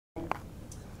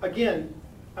again,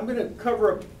 I'm going to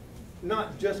cover up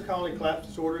not just colony collapse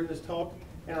disorder in this talk,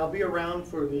 and I'll be around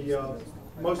for the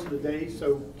most of the day,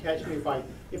 so catch me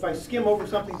if I skim over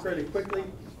something fairly quickly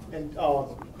and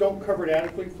don't cover it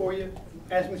adequately for you.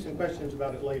 Ask me some questions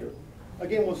about it later.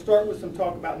 Again, we'll start with some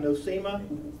talk about nosema.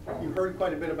 You've heard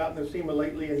quite a bit about nosema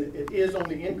lately, and it is on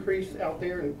the increase out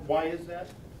there, and why is that?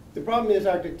 The problem is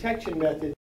our detection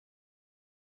method.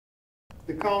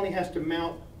 The colony has to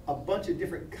mount a bunch of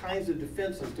different kinds of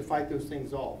defenses to fight those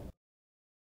things off.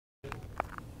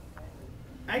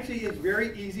 Actually, it's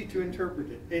very easy to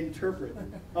interpret.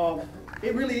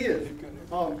 It really is.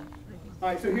 All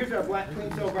right, so here's our black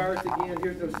queen cell virus again.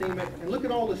 Here's nosema, and look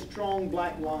at all the strong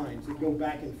black lines that go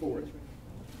back and forth.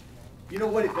 You know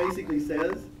what it basically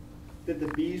says? That the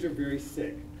bees are very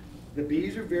sick. The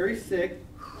bees are very sick,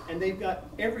 and they've got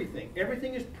everything.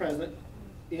 Everything is present,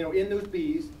 you know, in those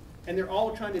bees, and they're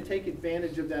all trying to take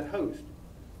advantage of that host.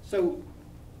 So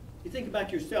you think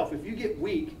about yourself. If you get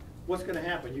weak, what's going to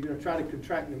happen? You're going to try to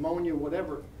contract pneumonia or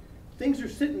whatever. Things are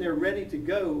sitting there ready to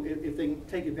go if they can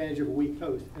take advantage of a weak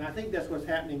host. And I think that's what's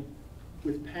happening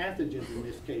with pathogens in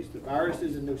this case, the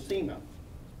viruses and nosema.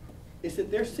 It's that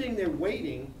they're sitting there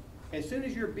waiting. As soon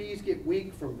as your bees get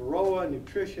weak from varroa,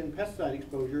 nutrition, pesticide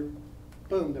exposure,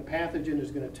 boom, the pathogen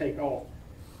is going to take off.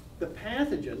 The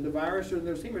pathogen, the virus or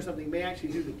the nosema or something, may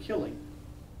actually do the killing,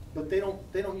 but they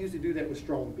don't usually do that with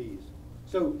strong bees.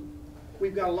 So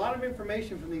we've got a lot of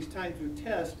information from these types of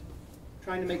tests.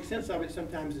 Trying to make sense of it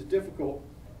sometimes is difficult,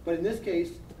 but in this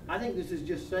case, I think this is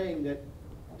just saying that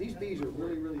these bees are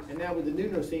really, really, and now with the new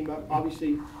nosema,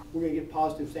 obviously, we're going to get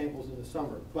positive samples in the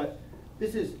summer, but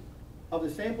this is, of the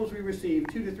samples we receive,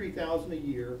 2,000 to 3,000 a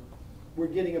year, we're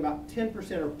getting about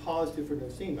 10% are positive for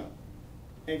nosema.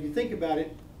 And if you think about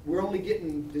it, we're only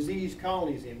getting diseased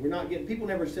colonies in. We're not getting, people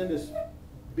never send us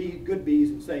good bees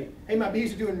and say, hey, my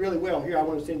bees are doing really well, here, I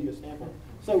want to send you a sample.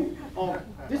 So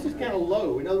this is kind of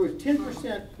low. In other words,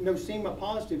 10% nosema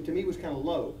positive to me was kind of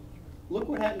low. Look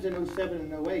what happens in 07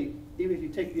 and 08, even if you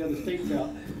take the other states out.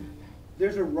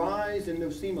 There's a rise in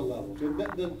nosema levels.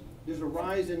 There's a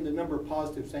rise in the number of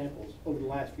positive samples over the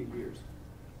last few years.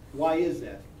 Why is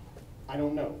that? I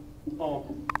don't know.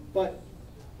 But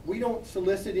we don't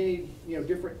solicit any,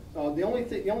 different. The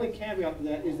only caveat to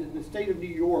that is that the state of New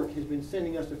York has been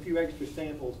sending us a few extra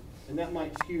samples, and that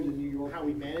might skew the New York how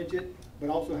we manage it, but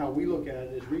also how we look at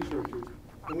it as researchers.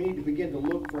 And we need to begin to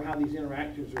look for how these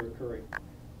interactions are occurring.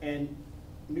 And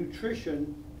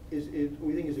nutrition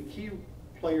we think is a key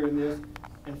player in this.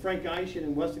 And Frank Eischen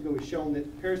and Westigo has shown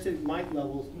that parasitic mite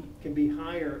levels can be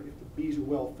higher if the bees are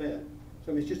well fed.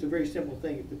 So it's just a very simple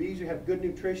thing. If the bees have good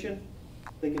nutrition,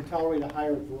 they can tolerate a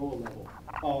higher varroa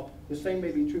level. The same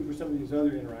may be true for some of these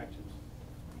other interactions.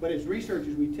 But as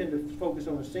researchers, we tend to focus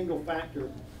on a single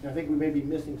factor, and I think we may be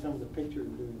missing some of the picture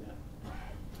in doing that.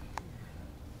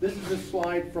 This is a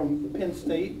slide from Penn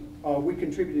State. We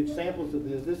contributed samples of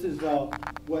this. This is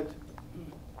what,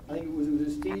 I think it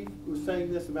was Steve who was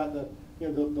saying this about the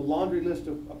laundry list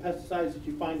of pesticides that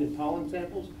you find in pollen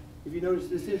samples. If you notice,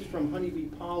 this is from honeybee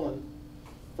pollen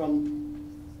from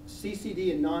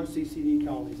CCD and non-CCD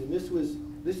colonies, and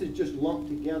this is just lumped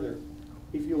together.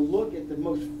 If you look at the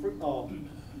most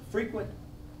frequent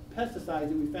pesticides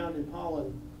that we found in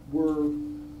pollen were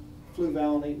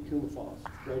fluvalinate and coumaphos.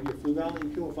 Right here, fluvalinate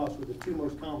and coumaphos were the two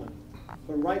most common.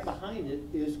 But right behind it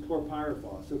is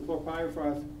chlorpyrifos. So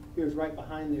chlorpyrifos here is right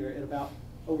behind there, and about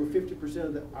over 50%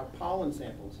 of our pollen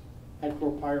samples had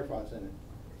chlorpyrifos in it.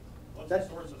 What's the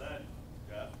source of that,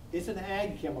 Jeff? It's an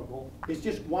ag chemical. It's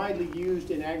just widely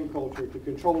used in agriculture to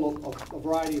control a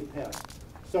variety of pests.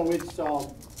 So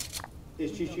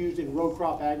it's just used in row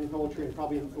crop agriculture and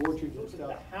probably in orchards and stuff.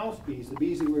 The house bees, the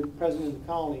bees that were present in the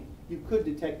colony, you could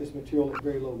detect this material at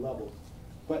very low levels.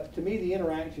 But to me, the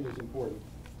interaction is important.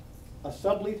 A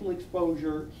sublethal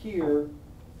exposure here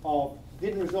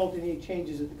didn't result in any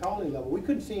changes at the colony level. We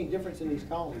couldn't see any difference in these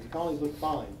colonies. The colonies looked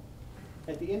fine.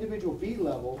 At the individual bee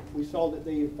level, we saw that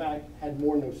they, in fact, had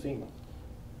more nosema.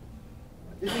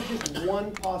 This is just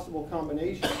one possible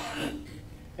combination.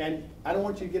 And I don't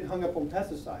want you to get hung up on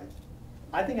pesticides.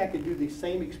 I think I could do the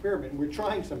same experiment, and we're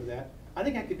trying some of that. I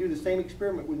think I could do the same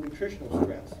experiment with nutritional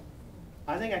stress.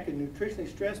 I think I could nutritionally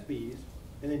stress bees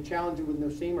and then challenge them with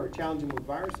nosema or challenge them with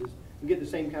viruses and get the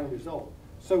same kind of result.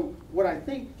 So what I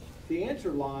think the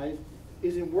answer lies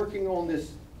is in working on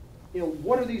this,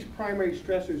 what are these primary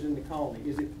stressors in the colony?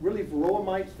 Is it really varroa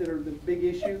mites that are the big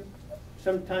issue?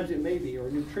 Sometimes it may be, or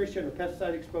nutrition or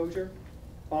pesticide exposure.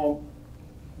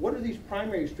 What are these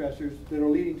primary stressors that are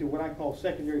leading to what I call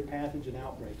secondary pathogen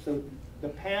outbreaks? So the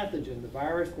pathogen, the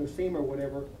virus, nosema, or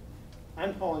whatever,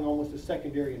 I'm calling almost a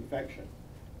secondary infection.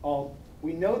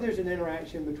 We know there's an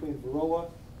interaction between varroa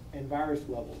and virus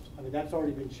levels. I mean, that's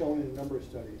already been shown in a number of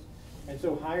studies. And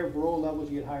so higher varroa levels,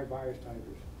 you get higher virus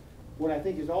titers. What I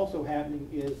think is also happening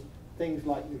is things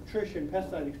like nutrition,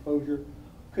 pesticide exposure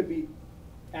could be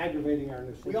aggravating our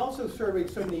nutrition. We also surveyed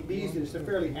so many bees that it's a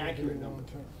fairly accurate number.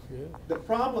 The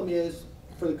problem is,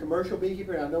 for the commercial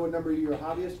beekeeper, and I know a number of you are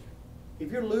hobbyists,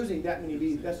 if you're losing that many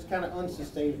bees, that's kind of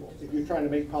unsustainable if you're trying to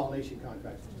make pollination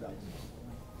contracts and stuff.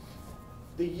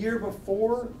 The year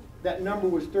before, that number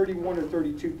was 31 or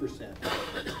 32%.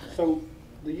 So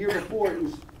the year before,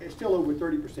 it's still over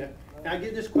 30%. Now I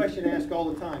get this question asked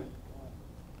all the time.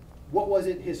 What was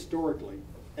it historically?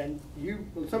 And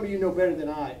some of you know better than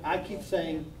I. I keep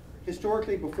saying,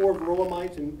 historically, before varroa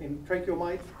mites and tracheal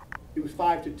mites, it was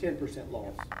 5 to 10%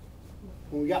 loss.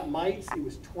 When we got mites, it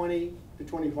was 20 to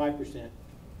 25%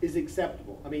 is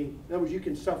acceptable. I mean, in other words, you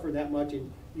can suffer that much,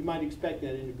 and you might expect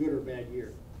that in a good or bad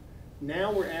year.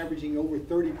 Now we're averaging over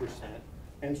 30%,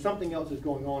 and something else is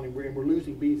going on, and we're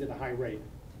losing bees at a high rate.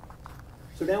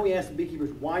 So now we ask the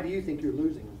beekeepers, why do you think you're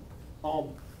losing them?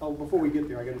 Before we get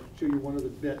there, I got to show you one other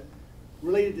bit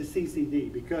related to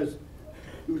CCD, because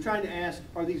we were trying to ask,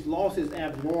 are these losses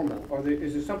abnormal?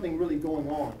 Is there something really going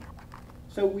on?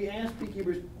 So we asked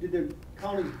beekeepers, did their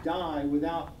colonies die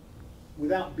without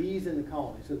bees in the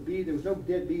colony? So there was no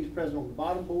dead bees present on the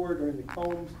bottom board or in the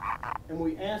combs. And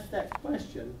when we asked that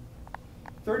question,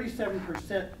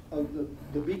 37% of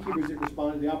the beekeepers that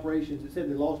responded, the operations that said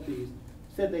they lost bees,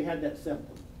 said they had that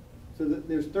symptom. So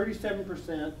there's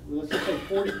 37%, let's just say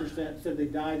 40% said they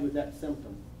died with that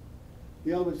symptom.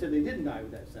 The other one said they didn't die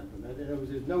with that symptom.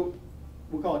 There's no,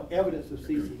 we'll call it evidence of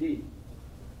CCD.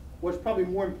 What's probably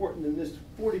more important than this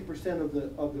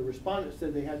 40% of the respondents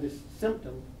said they had this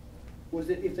symptom was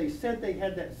that if they said they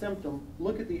had that symptom,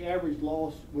 look at the average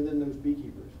loss within those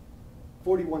beekeepers,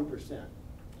 41%.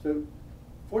 So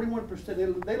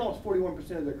 41%, they lost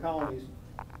 41% of their colonies.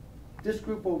 This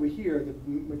group over here,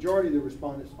 the majority of the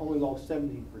respondents only lost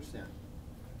 17%.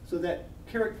 So that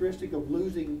characteristic of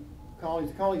losing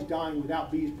colonies, the colonies dying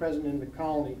without bees present in the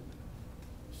colony,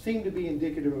 seemed to be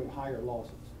indicative of higher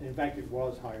losses. And in fact, it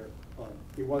was higher.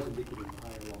 It was indicative of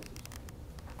higher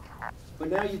losses. But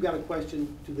now you've got a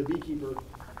question to the beekeeper: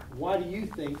 why do you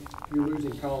think you're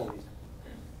losing colonies?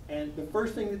 And the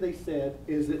first thing that they said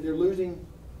is that they're losing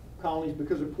colonies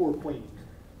because of poor queens.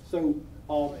 So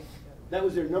that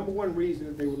was their number one reason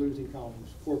that they were losing colonies,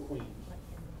 poor queens.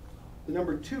 The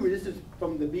number two, this is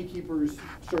from the beekeepers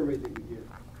survey that we did.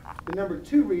 The number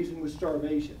two reason was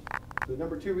starvation. The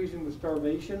number two reason was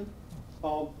starvation.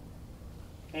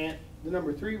 And the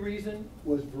number three reason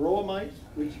was varroa mites,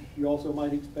 which you also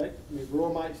might expect. I mean,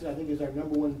 varroa mites, I think, is our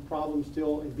number one problem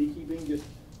still in beekeeping, just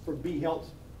for bee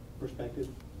health perspective.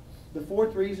 The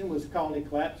fourth reason was colony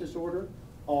collapse disorder.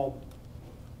 And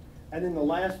then the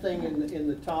last thing in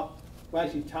the top, well,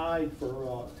 actually tied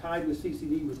with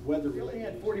CCD, was weather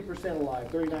related. We had 40%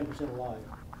 alive, 39% alive.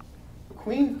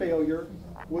 Queen failure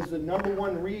was the number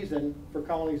one reason for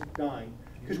colonies dying,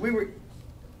 because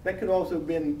that could also have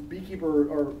been beekeeper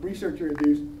or researcher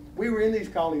induced. We were in these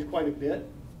colonies quite a bit,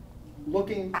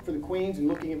 looking for the queens and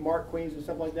looking at marked queens and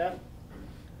stuff like that.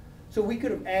 So we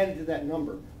could have added to that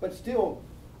number, but still,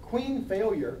 queen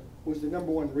failure was the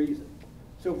number one reason.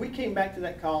 So if we came back to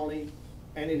that colony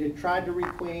and it had tried to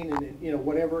requeen and it,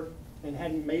 whatever, and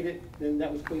hadn't made it, then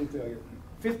that was queen failure.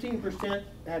 15%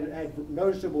 had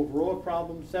noticeable varroa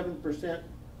problems, 7%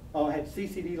 had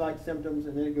CCD-like symptoms,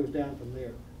 and then it goes down from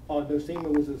there.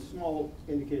 Nosema was a small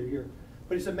indicator here.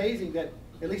 But it's amazing that,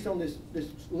 at least on this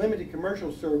limited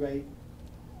commercial survey,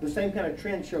 the same kind of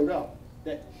trend showed up,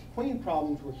 that queen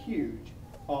problems were huge,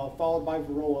 followed by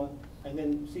varroa, and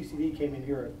then CCD came in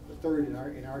here a third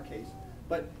in our case.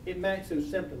 But it matched those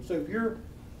symptoms. So if you're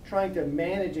trying to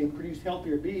manage and produce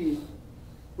healthier bees,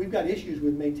 we've got issues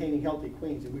with maintaining healthy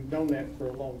queens, and we've known that for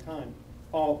a long time.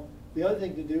 The other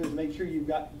thing to do is make sure you've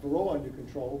got varroa under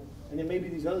control, and then maybe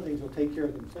these other things will take care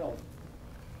of themselves.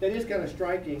 That is kind of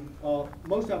striking.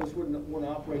 Most of us wouldn't want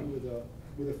to operate with a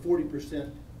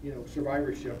 40%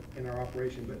 survivorship in our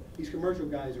operation, but these commercial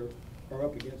guys are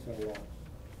up against that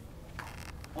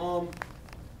a lot.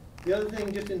 The other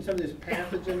thing, just in some of this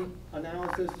pathogen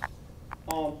analysis,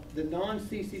 the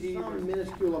non-CCD are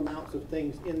minuscule amounts of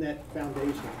things in that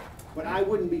foundation, but I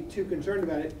wouldn't be too concerned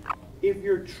about it. If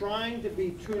you're trying to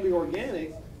be truly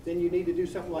organic, then you need to do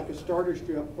something like a starter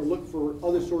strip or look for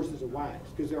other sources of wax,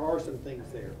 because there are some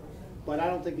things there. But I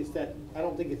don't think it's that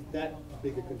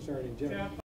big a concern in general.